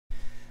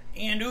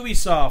And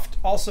Ubisoft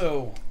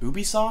also.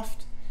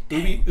 Ubisoft?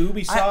 Ubisoft,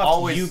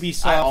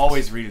 Ubisoft. I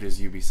always read it as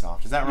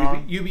Ubisoft. Is that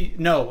wrong?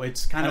 No,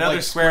 it's kind of Another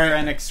like Square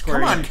Enix.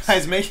 Come on,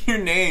 guys, make your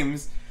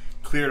names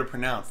clear to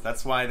pronounce.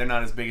 That's why they're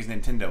not as big as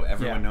Nintendo.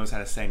 Everyone knows how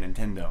to say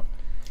Nintendo.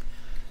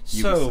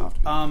 So,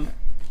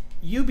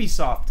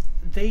 Ubisoft,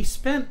 they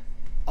spent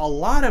a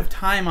lot of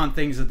time on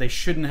things that they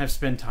shouldn't have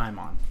spent time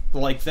on.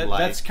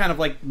 That's kind of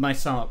like my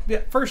sum up. Yeah,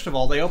 first of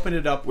all, they opened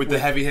it up with the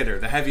heavy hitter,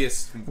 the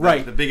heaviest,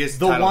 right, the biggest,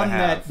 the title one they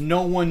have. that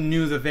no one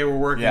knew that they were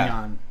working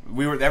on.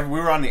 We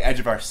were on the edge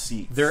of our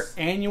seats. Their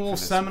annual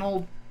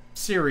seminal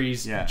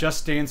series,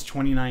 Just Dance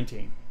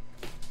 2019,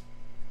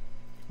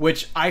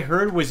 which I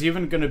heard was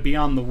even going to be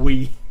on the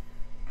Wii.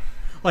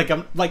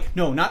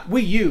 No, not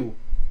Wii U,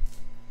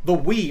 the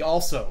Wii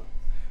also.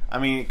 I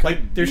mean, it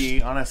could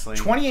be, honestly.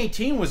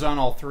 2018 was on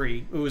all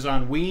three. It was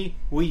on Wii,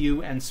 Wii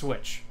U, and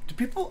Switch.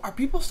 Are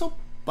people still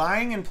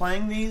buying and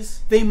playing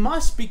these? They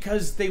must,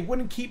 because they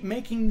wouldn't keep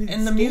making these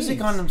And the games.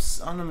 music on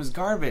them is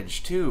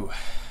garbage too.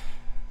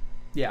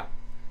 Yeah.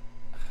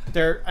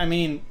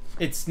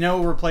 It's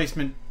no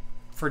replacement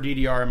for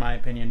DDR in my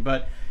opinion,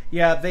 but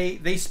yeah,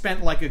 they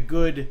spent like a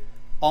good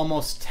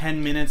almost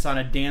 10 minutes on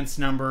a dance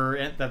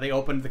number that they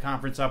opened the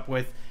conference up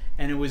with,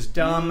 and it was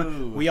dumb.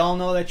 Ooh. We all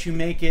know that you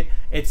make it.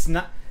 It's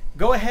not.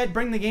 Go ahead,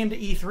 bring the game to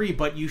E3,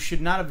 but you should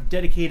not have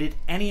dedicated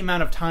any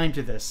amount of time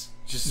to this.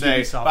 Just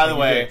say, Ubisoft, by the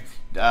way,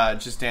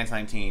 Just Dance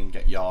 19,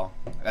 y'all,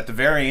 at the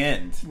very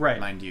end, right?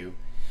 Mind you.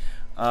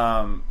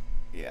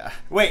 Yeah.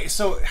 Wait,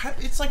 so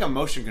it's like a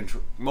motion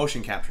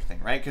capture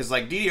thing, right? Because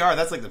like DDR,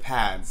 that's like the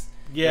pads.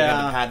 Yeah. You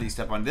have the pad that you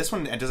step on. This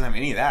one, it doesn't have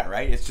any of that,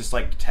 right? It's just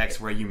like text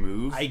where you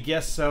move. I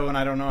guess so, and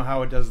I don't know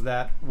how it does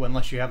that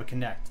unless you have a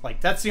Kinect.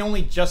 Like, that's the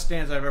only Just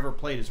Dance I've ever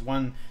played is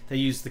one that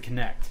used the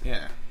Kinect.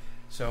 Yeah.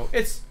 So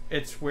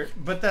it's weird,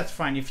 but that's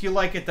fine. If you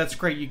like it, that's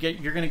great.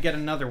 You're gonna get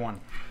another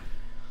one.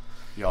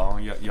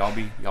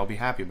 Y'all be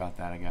happy about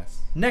that, I guess.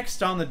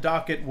 Next on the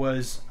docket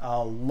was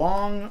a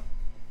long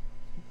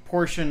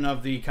portion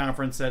of the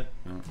conference that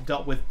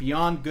dealt with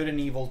Beyond Good and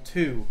Evil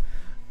 2.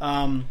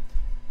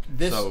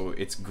 So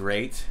it's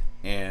great,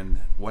 and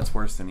what's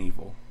worse than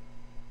evil?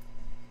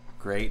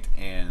 Great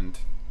and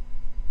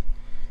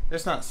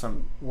there's not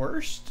some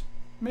worst,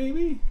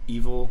 maybe?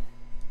 Evil.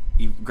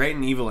 Great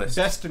and evilest.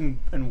 Best and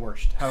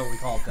worst. How do we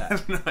call it that? I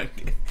have no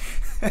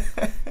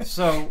idea.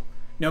 So,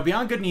 no,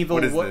 Beyond Good and Evil.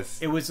 What is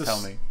this? It was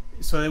Tell me.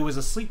 So it was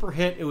a sleeper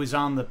hit. It was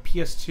on the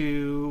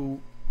PS2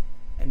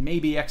 and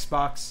maybe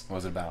Xbox. What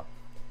was it about?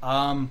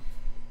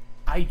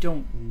 I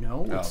don't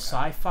know. It's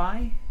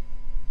sci-fi.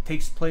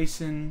 Takes place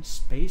in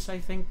space, I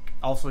think.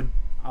 Also,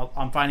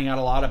 I'm finding out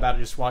a lot about it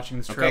just watching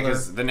this trailer.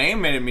 Because the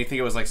name made me think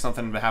it was like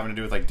something having to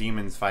do with like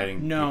demons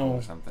fighting people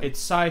or something. It's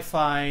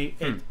sci-fi.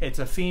 It's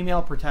a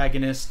female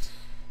protagonist.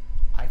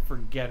 I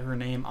forget her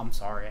name. I'm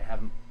sorry, I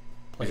haven't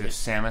played it.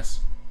 Is it Samus?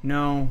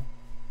 No.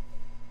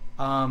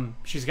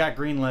 She's got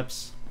green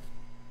lips.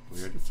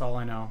 Weird. That's all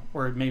I know.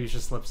 Or maybe it's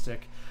just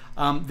lipstick.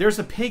 There's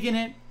a pig in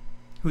it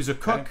who's a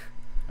cook.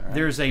 Right.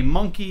 There's a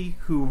monkey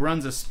who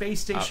runs a space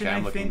station,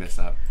 I'm I think. looking this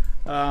up.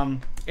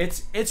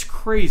 It's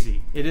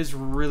crazy. It is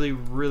really,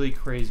 really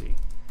crazy.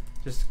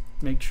 Just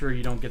make sure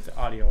you don't get the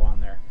audio on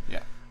there.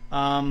 Yeah.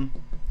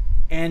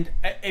 And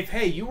if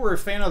you were a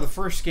fan of the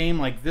first game,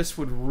 like this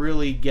would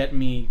really get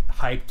me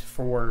hyped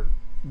for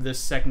this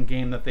second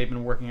game that they've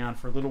been working on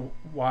for a little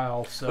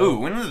while. So. Ooh,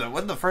 when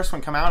did the first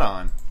one come out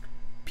on?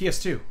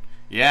 PS2.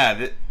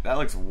 Yeah, that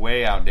looks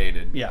way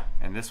outdated. Yeah.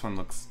 And this one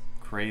looks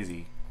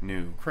crazy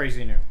new.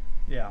 Crazy new.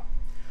 Yeah.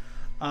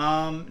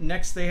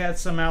 Next, they had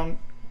someone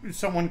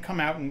come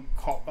out and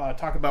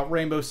talk about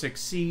Rainbow Six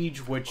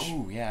Siege, which...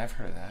 Oh, yeah, I've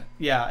heard of that.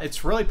 Yeah,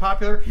 it's really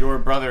popular. Your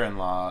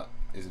brother-in-law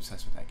is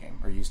obsessed with that game,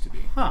 or used to be.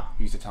 Huh.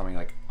 He used to tell me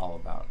like all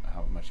about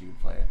how much he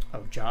would play it.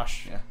 Oh,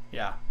 Josh? Yeah.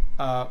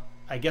 Yeah.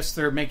 I guess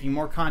they're making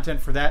more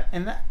content for that.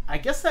 And I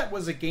guess that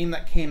was a game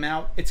that came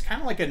out... It's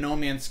kind of like a No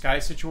Man's Sky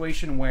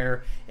situation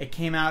where it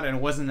came out and it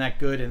wasn't that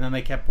good, and then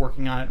they kept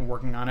working on it and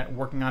working on it and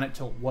working on it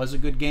till it was a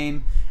good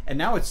game. And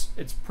now it's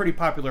pretty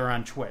popular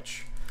on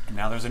Twitch. And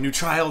now there's a new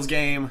Trials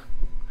game.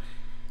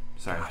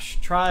 Sorry. Gosh,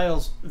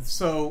 Trials.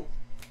 So...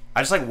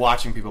 I just like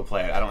watching people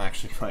play it. I don't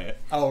actually play it.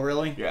 Oh,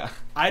 really? Yeah.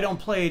 I don't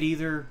play it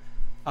either.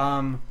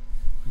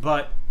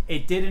 But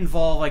it did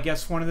involve, I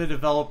guess, one of the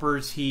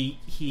developers. He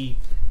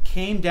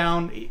came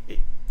down.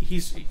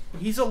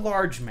 He's a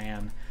large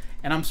man,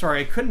 and I'm sorry,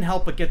 I couldn't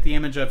help but get the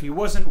image of he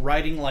wasn't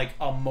riding like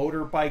a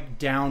motorbike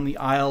down the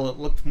aisle. It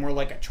looked more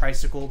like a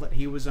tricycle that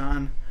he was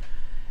on,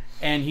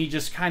 and he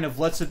just kind of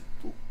lets it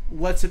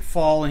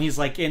fall, and he's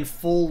like in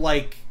full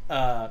like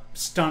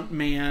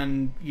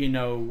stuntman,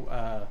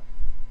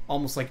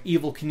 almost like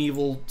Evel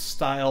Knievel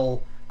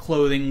style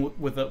clothing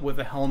with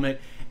a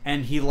helmet,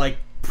 and he like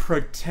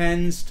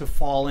pretends to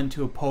fall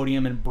into a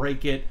podium and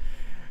break it.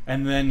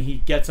 And then he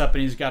gets up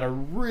and he's got a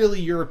really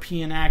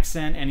European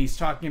accent, and he's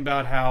talking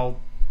about how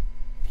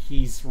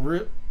he's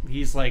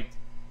like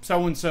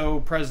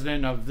so-and-so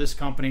president of this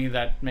company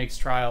that makes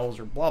Trials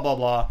or blah, blah,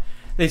 blah.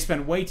 They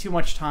spent way too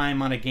much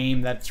time on a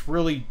game that's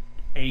really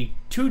a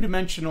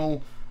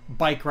two-dimensional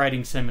bike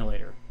riding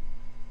simulator.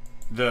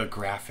 The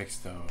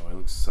graphics, though, it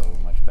looks so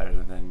much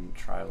better than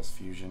Trials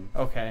Fusion.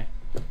 Okay.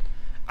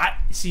 I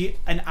see,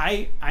 and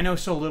I know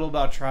so little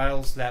about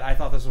Trials that I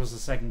thought this was the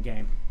second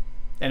game,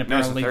 and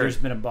apparently there's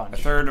been a bunch. A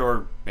third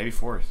or maybe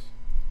fourth,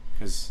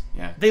 because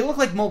yeah, they look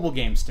like mobile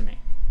games to me.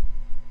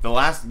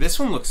 This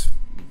one looks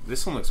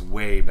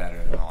way better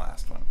than the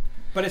last one,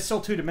 but it's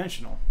still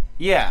 2-dimensional.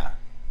 Yeah,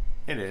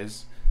 it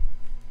is.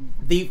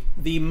 The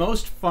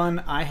most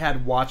fun I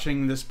had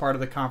watching this part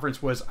of the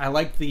conference was I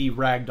liked the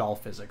ragdoll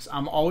physics.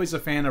 I'm always a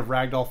fan of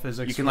ragdoll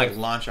physics. You can like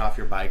launch off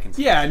your bike and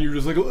stuff. Yeah, and you're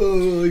just like,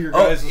 oh, your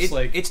guy's just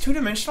like it's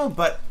 2-dimensional,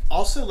 but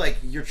also like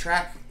your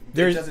track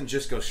it doesn't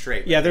just go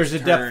straight. Yeah, there's a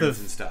depth of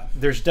and stuff.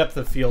 There's depth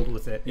of field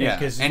with it. Yeah,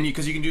 because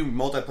you can do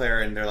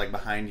multiplayer and they're like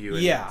behind you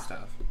and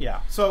stuff. Yeah,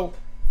 so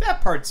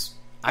that part's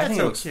I think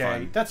it looks okay.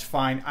 fun. That's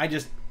fine. I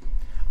just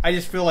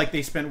feel like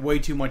they spent way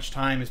too much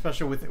time,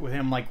 especially with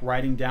him like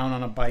riding down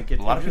on a bike. A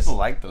lot of people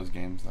like those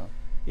games, though.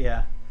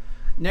 Yeah.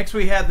 Next,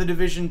 we had The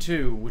Division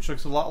 2, which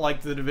looks a lot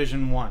like The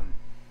Division 1,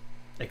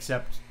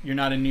 except you're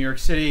not in New York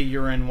City;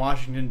 you're in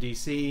Washington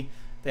D.C.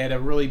 They had a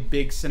really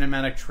big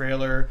cinematic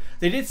trailer.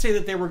 They did say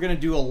that they were going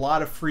to do a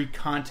lot of free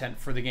content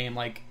for the game,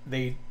 like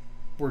they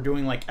were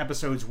doing like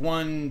episodes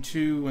 1,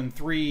 2, and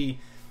 3,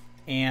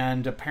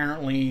 and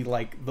apparently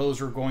like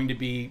those are going to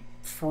be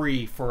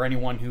free for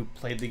anyone who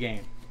played the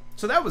game.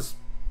 So that was,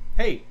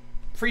 hey,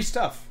 free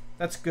stuff.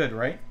 That's good,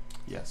 right?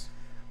 Yes.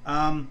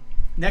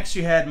 Next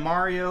you had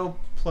Mario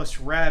plus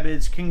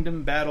Rabbids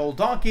Kingdom Battle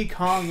Donkey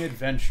Kong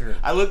Adventure.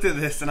 I looked at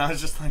this and I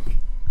was just like...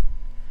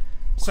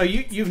 So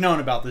you've known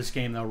about this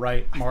game though,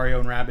 right?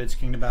 Mario and Rabbids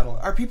Kingdom Battle.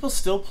 Are people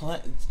still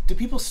playing? Do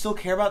people still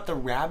care about the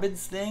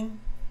Rabbids thing?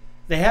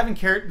 They haven't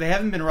cared. They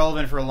haven't been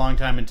relevant for a long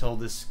time until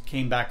this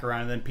came back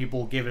around, and then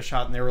people gave it a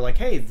shot, and they were like,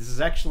 "Hey, this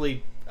is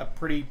actually a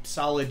pretty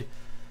solid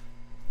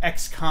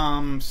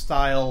XCOM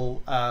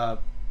style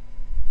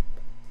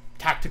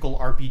tactical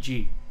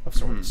RPG of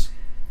sorts."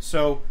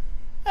 So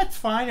that's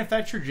fine if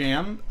that's your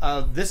jam.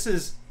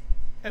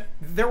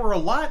 There were a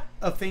lot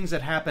of things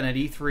that happened at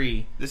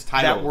E3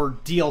 that were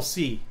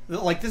DLC.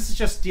 Like, this is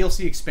just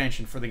DLC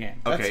expansion for the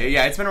game. Okay,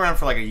 yeah, it's been around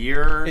for like a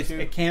year or two.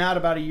 It came out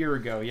about a year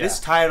ago, yeah.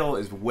 This title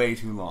is way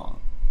too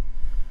long.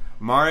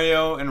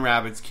 Mario and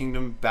Rabbids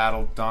Kingdom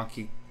Battle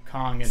Donkey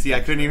Kong Adventure. See,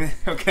 I couldn't even...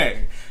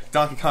 Okay.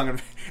 Donkey Kong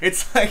Adventure.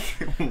 It's like,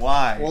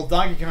 why? Well,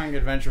 Donkey Kong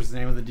Adventure is the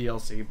name of the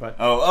DLC, but...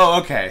 Oh,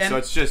 okay. So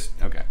it's just...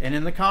 Okay. And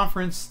in the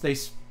conference, they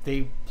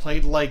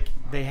played like...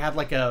 They had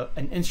like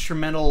an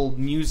instrumental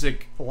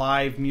music,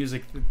 live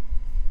music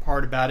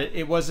part about it.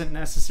 It wasn't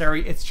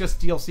necessary. It's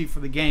just DLC for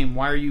the game.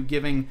 Why are you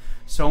giving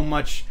so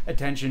much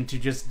attention to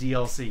just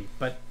DLC?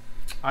 But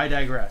I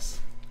digress.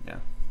 Yeah.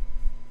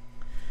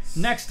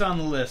 Next on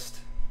the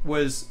list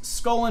was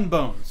Skull and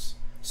Bones.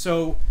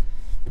 So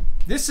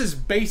this is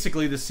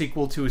basically the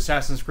sequel to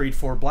Assassin's Creed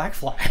 4 Black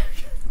Flag.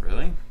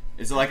 Really?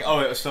 Is it like,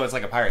 so it's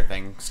like a pirate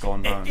thing, Skull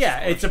and Bones?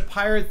 It's a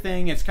pirate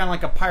thing. It's kind of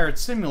like a pirate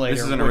simulator.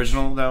 This is an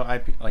original, though,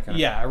 IP?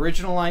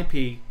 Original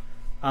IP.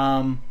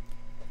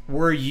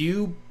 Where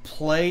you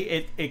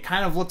play, it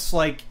kind of looks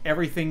like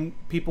everything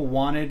people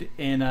wanted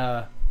in,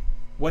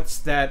 what's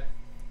that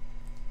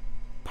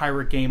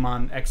pirate game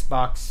on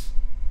Xbox?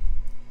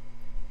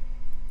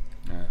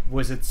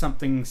 Was it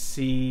something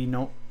C?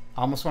 No,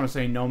 I almost want to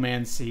say No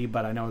Man's Sea,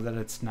 but I know that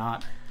it's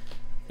not.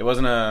 It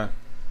wasn't a...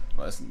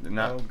 Well, it's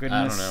not, oh, goodness.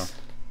 I don't know.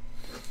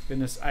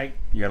 Goodness,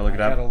 You gotta look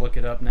it up? I gotta look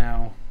it up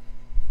now.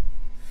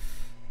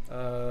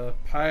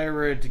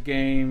 Pirate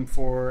game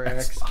for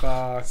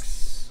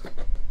Xbox.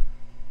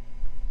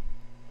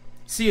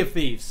 Sea of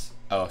Thieves.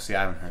 Oh, see,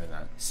 I haven't heard of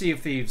that. Sea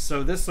of Thieves.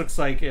 So this looks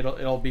like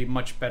it'll be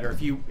much better.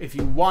 If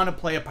you want to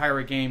play a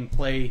pirate game,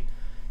 play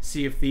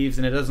Sea of Thieves,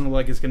 and it doesn't look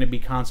like it's going to be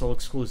console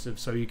exclusive,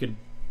 so you could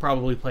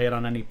probably play it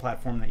on any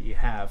platform that you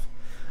have.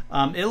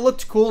 It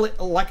looked cool.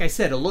 Like I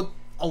said, it looked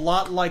a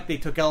lot like they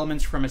took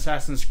elements from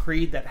Assassin's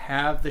Creed that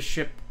have the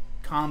ship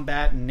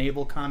combat and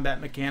naval combat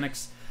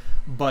mechanics,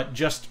 but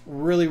just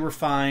really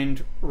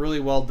refined, really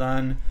well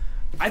done.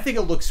 I think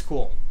it looks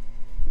cool.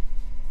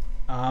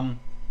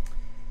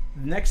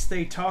 Next,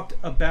 they talked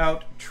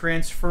about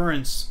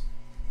Transference,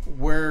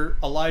 where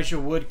Elijah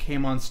Wood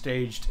came on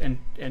stage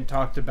and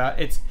talked about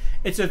it's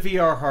a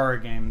VR horror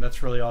game.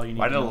 That's really all you need.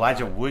 Why did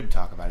Elijah Wood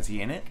talk about it? Is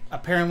he in it?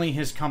 Apparently,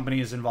 his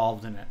company is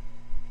involved in it.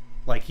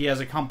 Like, he has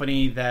a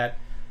company that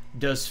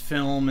does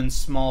film and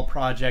small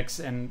projects,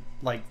 and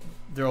like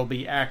there'll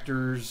be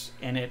actors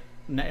in it.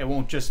 It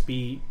won't just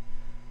be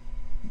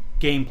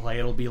gameplay.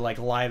 It'll be like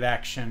live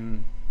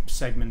action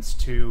segments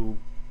too.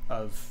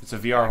 It's a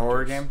VR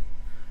horror game.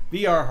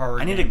 VR horror.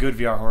 I need a good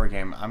VR horror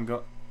game.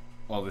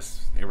 Well, this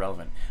is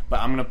irrelevant, but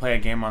I'm gonna play a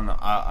game on the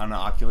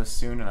Oculus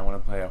soon, and I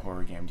want to play a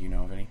horror game. Do you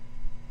know of any?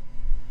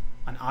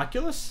 On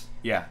Oculus?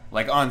 Yeah,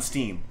 like on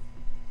Steam,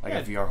 like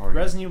a VR horror game.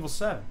 Resident Evil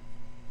 7.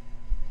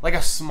 Like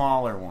a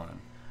smaller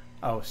one.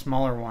 Oh,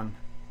 smaller one.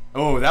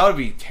 Oh, that would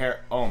be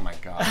oh my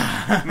god.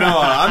 No,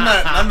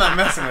 I'm not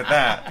messing with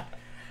that.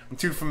 I'm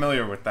too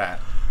familiar with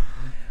that.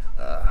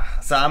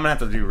 So I'm gonna have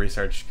to do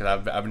research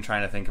because I've been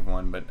trying to think of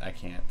one, but I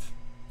can't.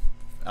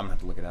 I'm gonna have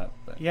to look it up.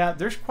 But. Yeah,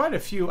 there's quite a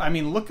few. I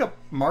mean, look up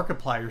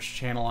Markiplier's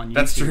channel on YouTube.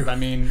 That's true. I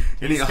mean,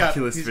 Any he's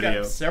Oculus he's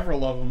video. got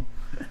several of them.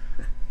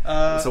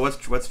 So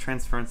what's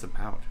Transference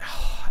about?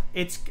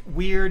 It's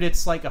weird.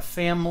 It's like a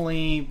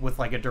family with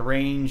like a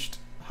deranged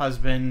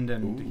husband,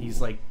 and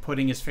he's like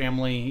putting his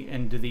family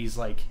into these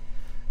like,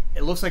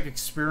 it looks like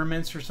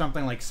experiments or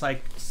something, like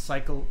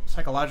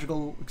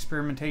psychological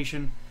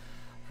experimentation.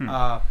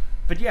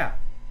 But yeah,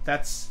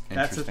 that's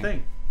the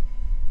thing.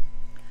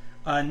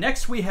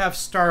 Next we have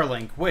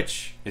Starlink,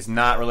 which is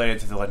not related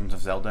to The Legend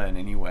of Zelda in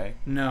any way.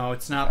 No,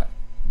 it's not.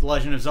 The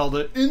Legend of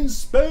Zelda in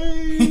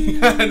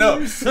space.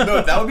 no,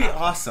 that would be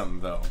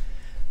awesome though.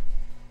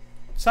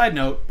 Side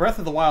note: Breath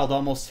of the Wild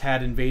almost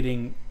had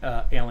invading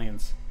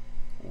aliens.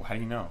 How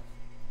do you know?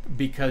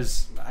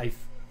 Because I've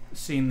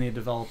seen the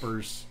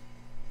developers'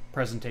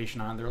 presentation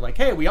on. They're like,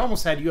 "Hey, we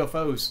almost had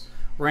UFOs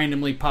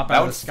randomly pop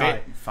out of the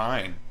sky." Fit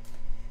fine,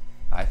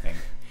 I think.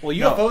 Well,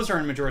 UFOs are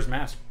in Majora's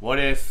Mask. What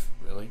if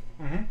really?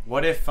 Mm-hmm.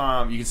 What if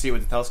you can see it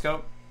with the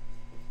telescope?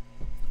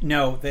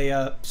 No,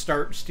 they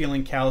start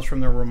stealing cows from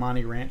their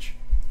Romani ranch.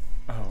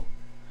 Oh.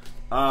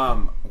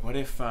 What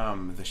if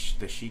the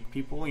Sheik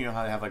people? You know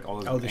how they have like all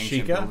those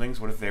ancient buildings.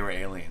 What if they were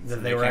aliens?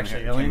 That they were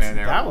actually aliens.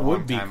 That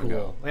would be cool.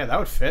 Ago. Yeah, that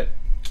would fit.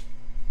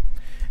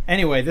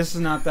 Anyway, this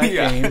is not that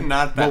game.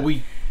 Not that. But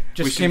we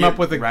came up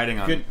with a writing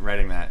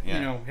that. Yeah.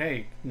 You know,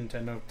 hey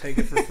Nintendo, take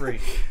it for free.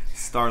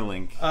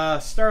 Starlink.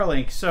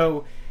 Starlink.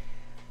 So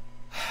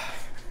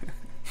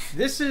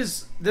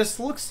this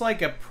looks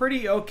like a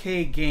pretty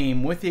okay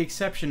game, with the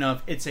exception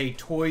of it's a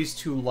Toys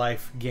to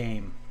Life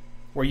game,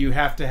 where you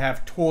have to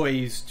have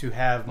toys to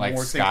have like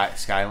more things.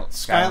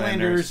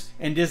 Skylanders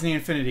and Disney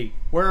Infinity.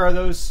 Where are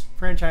those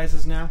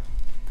franchises now?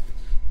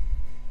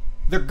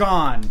 They're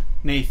gone,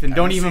 Nathan.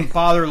 Don't even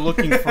bother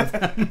looking for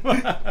them.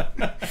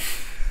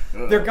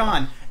 They're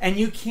gone. And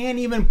you can't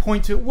even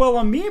point to, well,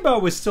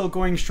 Amiibo is still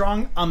going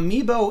strong.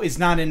 Amiibo is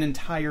not an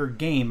entire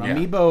game. Yeah.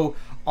 Amiibo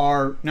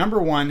are, number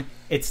one,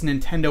 it's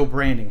Nintendo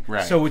branding.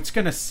 Right. So it's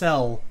going to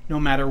sell no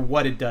matter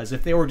what it does.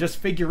 If they were just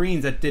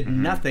figurines that did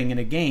nothing in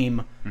a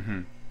game,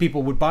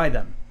 people would buy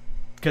them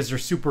because they're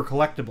super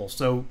collectible.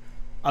 So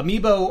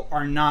Amiibo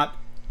are not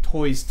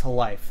toys to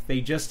life. They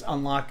just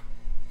unlock...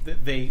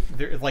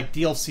 They're like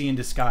DLC in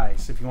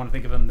disguise, if you want to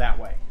think of them that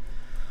way.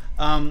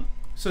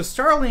 So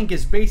Starlink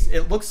is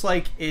it looks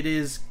like it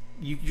is.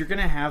 You're going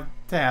to have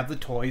the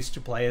toys to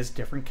play as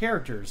different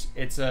characters.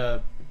 It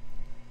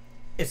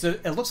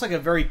looks like a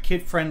very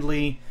kid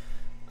friendly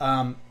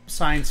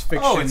science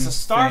fiction. Oh, it's a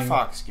Star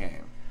Fox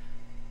game.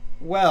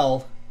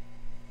 Well,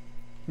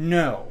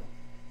 no,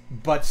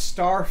 but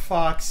Star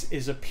Fox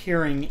is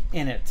appearing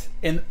in it,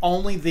 in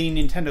only the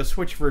Nintendo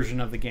Switch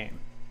version of the game.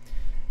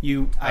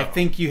 I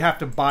think you have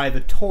to buy the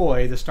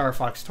toy, the Star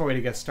Fox toy,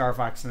 to get Star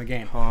Fox in the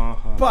game.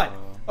 But,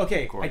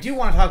 okay, I do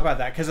want to talk about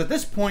that, because at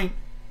this point,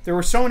 there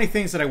were so many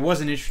things that I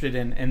wasn't interested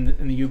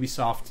in the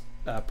Ubisoft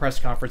press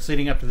conference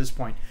leading up to this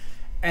point.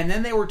 And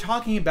then they were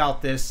talking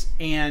about this,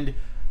 and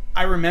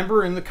I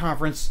remember in the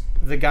conference,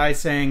 the guy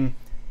saying,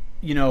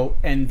 you know,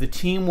 and the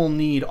team will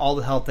need all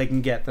the help they can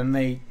get. Then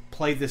they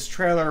played this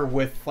trailer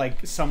with,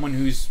 like, someone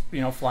who's,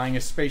 you know, flying a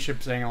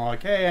spaceship saying,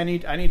 like, hey, I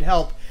need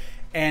help.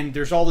 And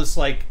there's all this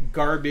like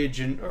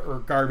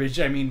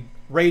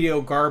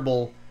radio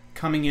garble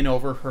coming in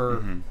over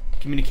her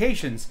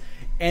communications.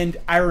 And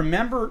I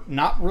remember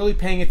not really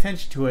paying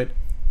attention to it,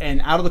 and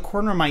out of the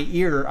corner of my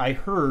ear I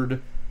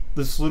heard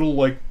this little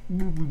like,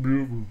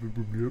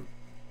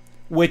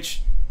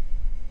 which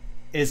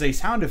is a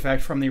sound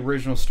effect from the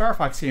original Star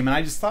Fox game. And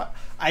I just thought,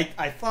 I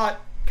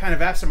thought kind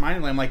of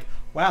absentmindedly, I'm like,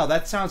 wow,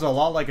 that sounds a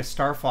lot like a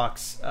Star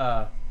Fox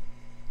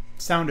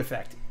sound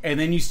effect. And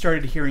then you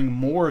started hearing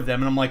more of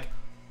them, and I'm like,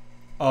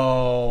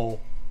 oh,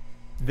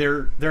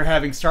 they're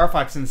having Star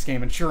Fox in this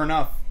game, and sure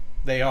enough,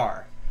 they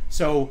are.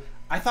 So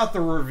I thought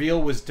the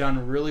reveal was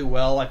done really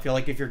well. I feel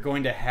like if you're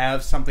going to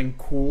have something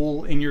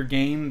cool in your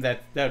game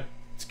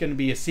that's going to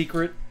be a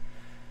secret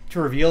to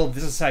reveal,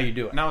 this is how you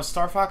do it. Now, is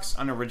Star Fox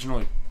an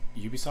original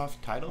Ubisoft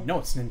title? No,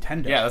 it's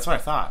Nintendo. Yeah, that's what I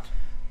thought.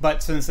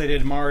 But since they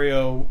did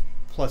Mario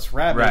plus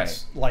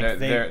Rabbids, like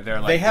they're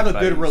like they have a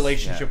buddies. good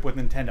relationship with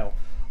Nintendo.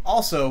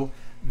 Also,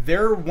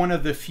 they're one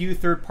of the few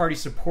third-party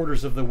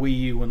supporters of the Wii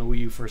U when the Wii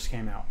U first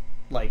came out.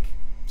 Like,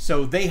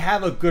 so they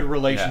have a good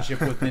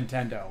relationship with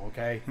Nintendo,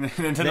 okay?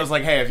 Nintendo's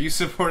like, hey, if you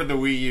supported the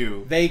Wii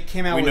U... They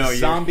came out with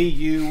Zombie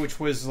U,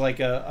 which was like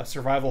a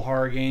survival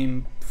horror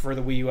game for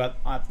the Wii U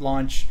at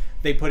launch.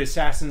 They put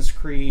Assassin's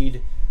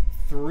Creed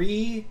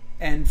 3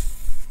 and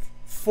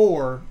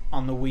 4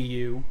 on the Wii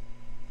U.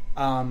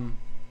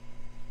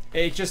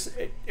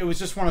 It was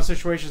just one of those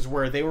situations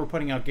where they were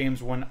putting out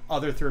games when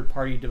other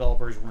third-party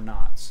developers were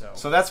not.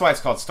 So that's why it's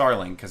called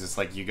Starlink, because it's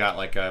like you got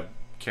like a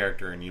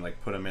character and you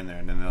like put them in there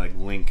and then they like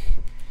link,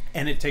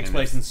 and it takes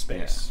place in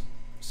space. Yeah.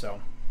 So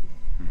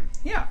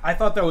yeah, I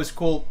thought that was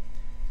cool.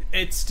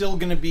 It's still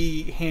going to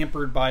be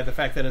hampered by the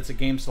fact that it's a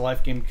games to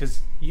life game,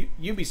 because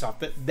Ubisoft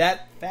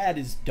that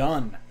is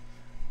done.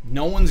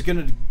 No one's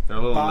going to. They're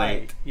a little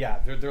late. Yeah,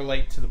 they're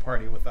late to the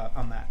party with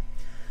on that.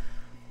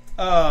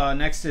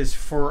 Next is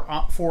For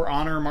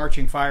Honor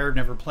Marching Fire.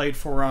 Never played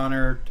For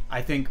Honor.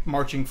 I think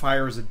Marching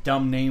Fire is a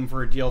dumb name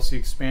for a DLC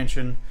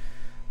expansion.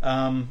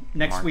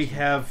 Next we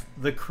have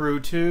The Crew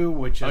 2,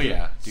 which is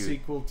a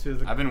sequel to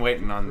the. I've been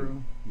waiting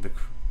on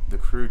the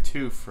Crew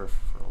 2 for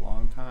a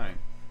long time.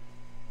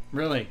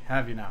 Really?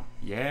 Have you now?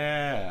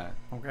 Yeah.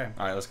 Okay.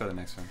 All right, let's go to the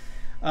next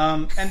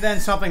one. And then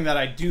something that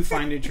I do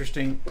find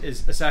interesting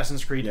is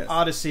Assassin's Creed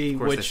Odyssey. Of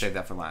course, they saved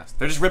that for last.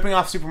 They're just ripping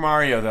off Super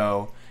Mario,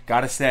 though.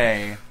 Gotta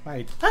say.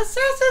 Right. Assassin's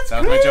Creed!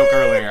 That was my joke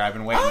earlier. I've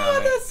been waiting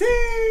Odyssey!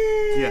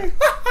 on it.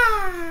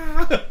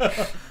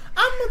 Yeah.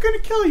 I'm gonna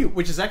kill you!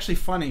 Which is actually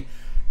funny,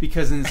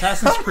 because in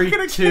Assassin's Creed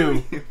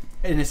 2...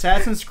 In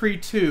Assassin's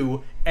Creed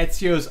 2,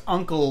 Ezio's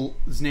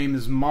uncle's name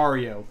is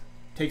Mario.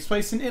 Takes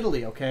place in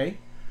Italy, okay?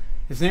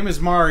 His name is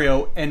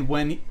Mario, and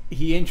when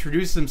he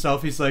introduces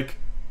himself, he's like,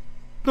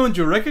 "Don't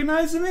you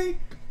recognize me?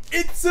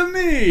 It's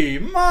me,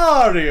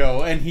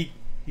 Mario!" And he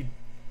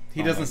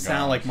doesn't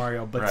sound like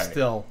Mario, but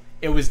still,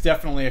 it was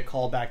definitely a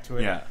callback to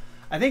it. Yeah.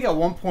 I think at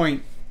one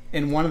point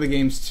in one of the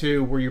games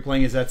too, where you're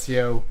playing as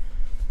Ezio,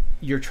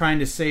 you're trying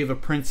to save a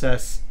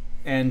princess,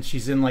 and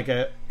she's in like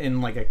a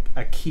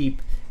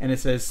keep, and it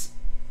says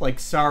like,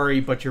 "Sorry,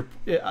 but your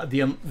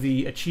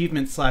the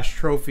achievement /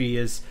 trophy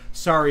is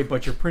sorry,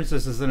 but your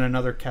princess is in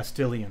another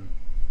Castilian."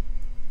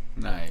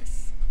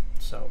 Nice.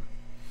 So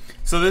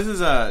this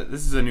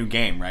is a new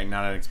game, right?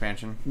 Not an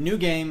expansion. New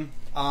game.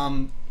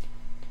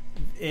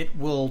 It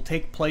will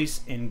take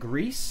place in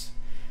Greece,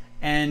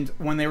 and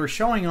when they were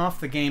showing off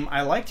the game,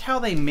 I liked how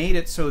they made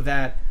it so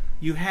that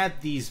you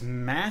had these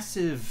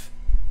massive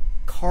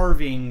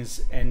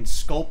carvings and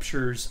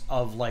sculptures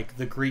of like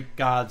the Greek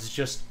gods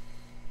just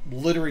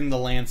littering the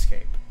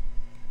landscape.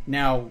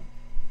 Now,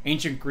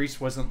 ancient Greece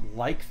wasn't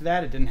like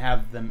that. It didn't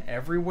have them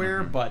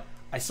everywhere, but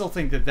I still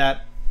think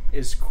that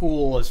is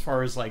cool as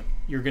far as like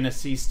you're going to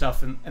see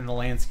stuff in the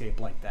landscape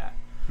like that.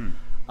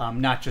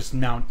 Not just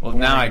Mount. Well,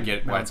 now I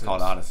get why it's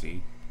called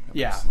Odyssey.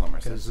 Yeah,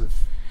 because of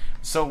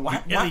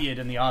idiot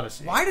in the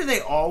Odyssey. Why do they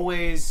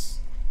always,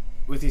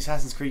 with the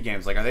Assassin's Creed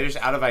games, like, are they just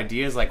out of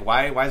ideas? Like,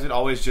 why is it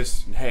always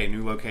just, hey,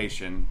 new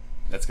location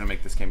that's going to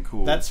make this game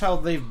cool? That's how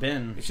they've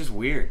been. It's just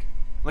weird.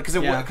 Like,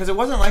 because it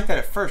wasn't like that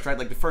at first, right?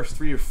 Like the first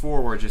 3 or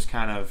 4 were just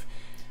kind of,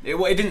 it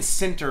didn't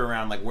center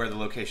around like where the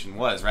location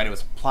was, right? It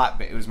was plot.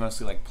 It was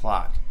mostly like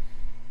plot.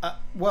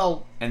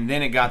 And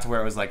then it got to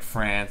where it was like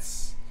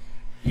France,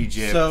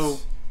 Egypt.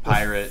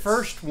 Pirates. The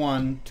first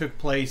one took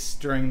place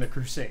during the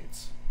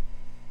Crusades,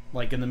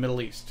 like in the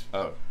Middle East.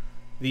 Oh.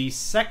 The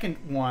second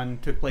one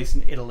took place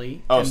in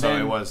Italy. Oh, so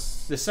it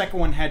was... The second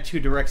one had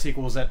 2 direct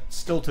sequels that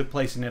still took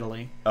place in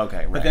Italy. Okay,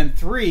 right. But then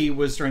 3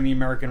 was during the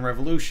American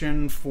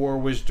Revolution. 4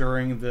 was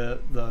during the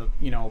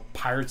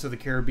Pirates of the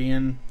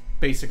Caribbean,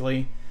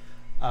 basically.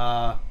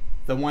 The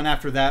one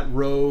after that,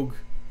 Rogue...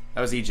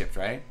 That was Egypt,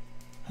 right?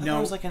 No,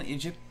 it was like an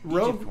Egypt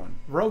one.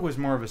 Rogue was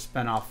more of a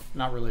spin-off,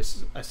 not really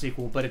a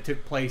sequel, but it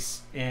took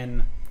place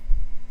in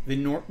the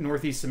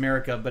Northeast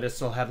America, but it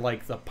still had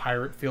like the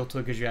pirate feel to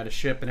it because you had a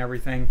ship and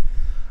everything.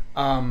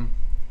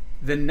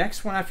 The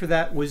next one after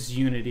that was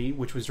Unity,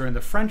 which was during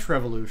the French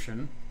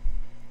Revolution.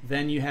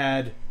 Then you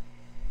had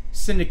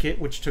Syndicate,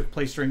 which took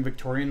place during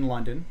Victorian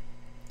London.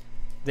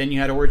 Then you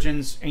had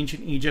Origins,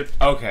 Ancient Egypt.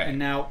 Okay. And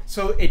now,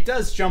 so it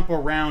does jump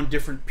around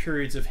different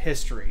periods of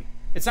history.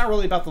 It's not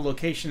really about the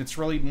location. It's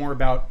really more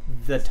about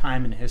the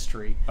time in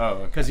history. Oh,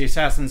 okay. Because the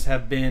Assassins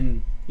have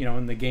been,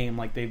 in the game,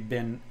 like they've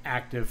been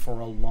active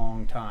for a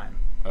long time.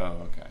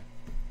 Oh, okay.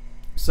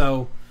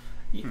 So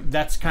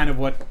that's kind of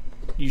what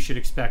you should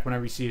expect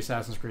whenever you see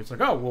Assassin's Creed. It's like,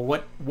 oh,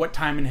 well, what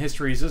time in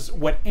history is this?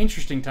 What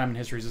interesting time in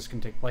history is this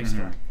can take place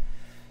during?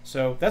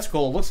 So that's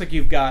cool. It looks like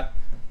you've got,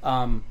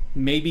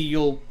 maybe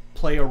you'll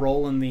play a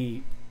role in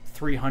the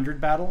 300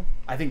 battle.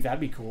 I think that'd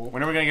be cool.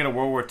 When are we going to get a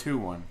World War II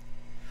one?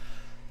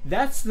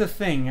 That's the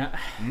thing.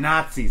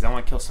 Nazis. I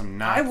want to kill some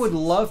Nazis. I would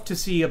love to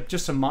see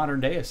just a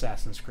modern day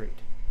Assassin's Creed.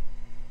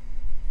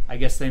 I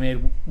guess they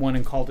made one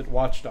and called it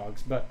Watch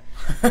Dogs, but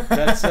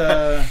that's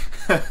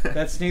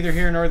neither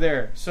here nor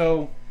there.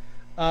 So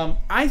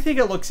I think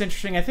it looks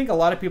interesting. I think a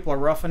lot of people are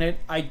roughing it.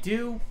 I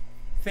do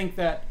think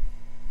that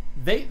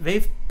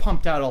they've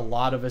pumped out a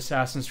lot of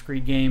Assassin's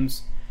Creed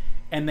games,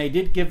 and they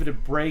did give it a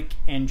break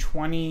in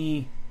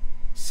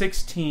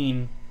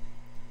 2016.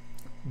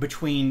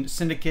 Between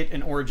Syndicate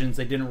and Origins,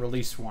 they didn't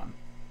release one.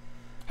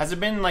 Has it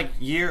been like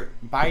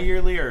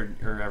bi-yearly or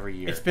every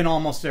year? It's been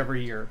almost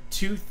every year.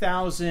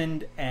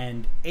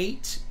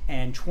 2008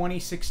 and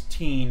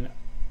 2016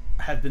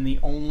 have been the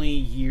only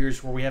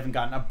years where we haven't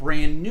gotten a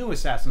brand new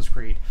Assassin's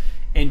Creed.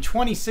 In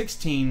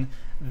 2016,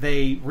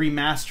 they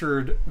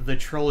remastered the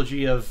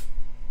trilogy of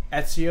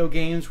Ezio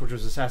games, which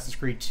was Assassin's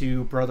Creed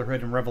 2,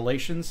 Brotherhood, and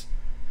Revelations,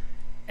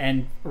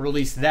 and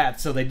released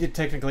that. So they did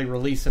technically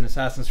release an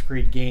Assassin's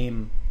Creed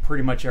game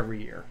pretty much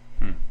every year.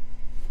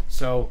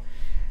 So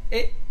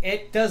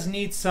it does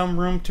need some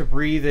room to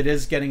breathe. It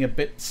is getting a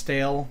bit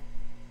stale.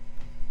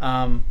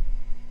 So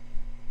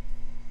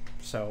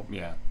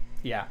yeah,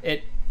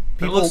 it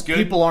looks good.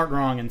 People aren't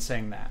wrong in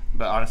saying that.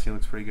 But Odyssey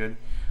looks pretty good.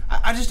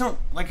 I just don't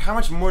like how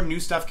much more new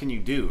stuff can you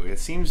do. It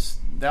seems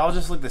they all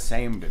just look the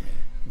same to me.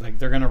 Like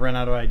they're gonna run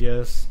out of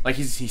ideas. Like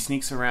he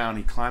sneaks around,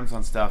 he climbs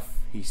on stuff,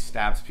 he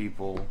stabs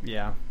people.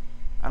 Yeah.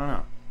 I don't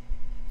know.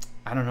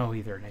 I don't know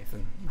either,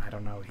 Nathan. I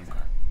don't know either.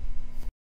 Okay.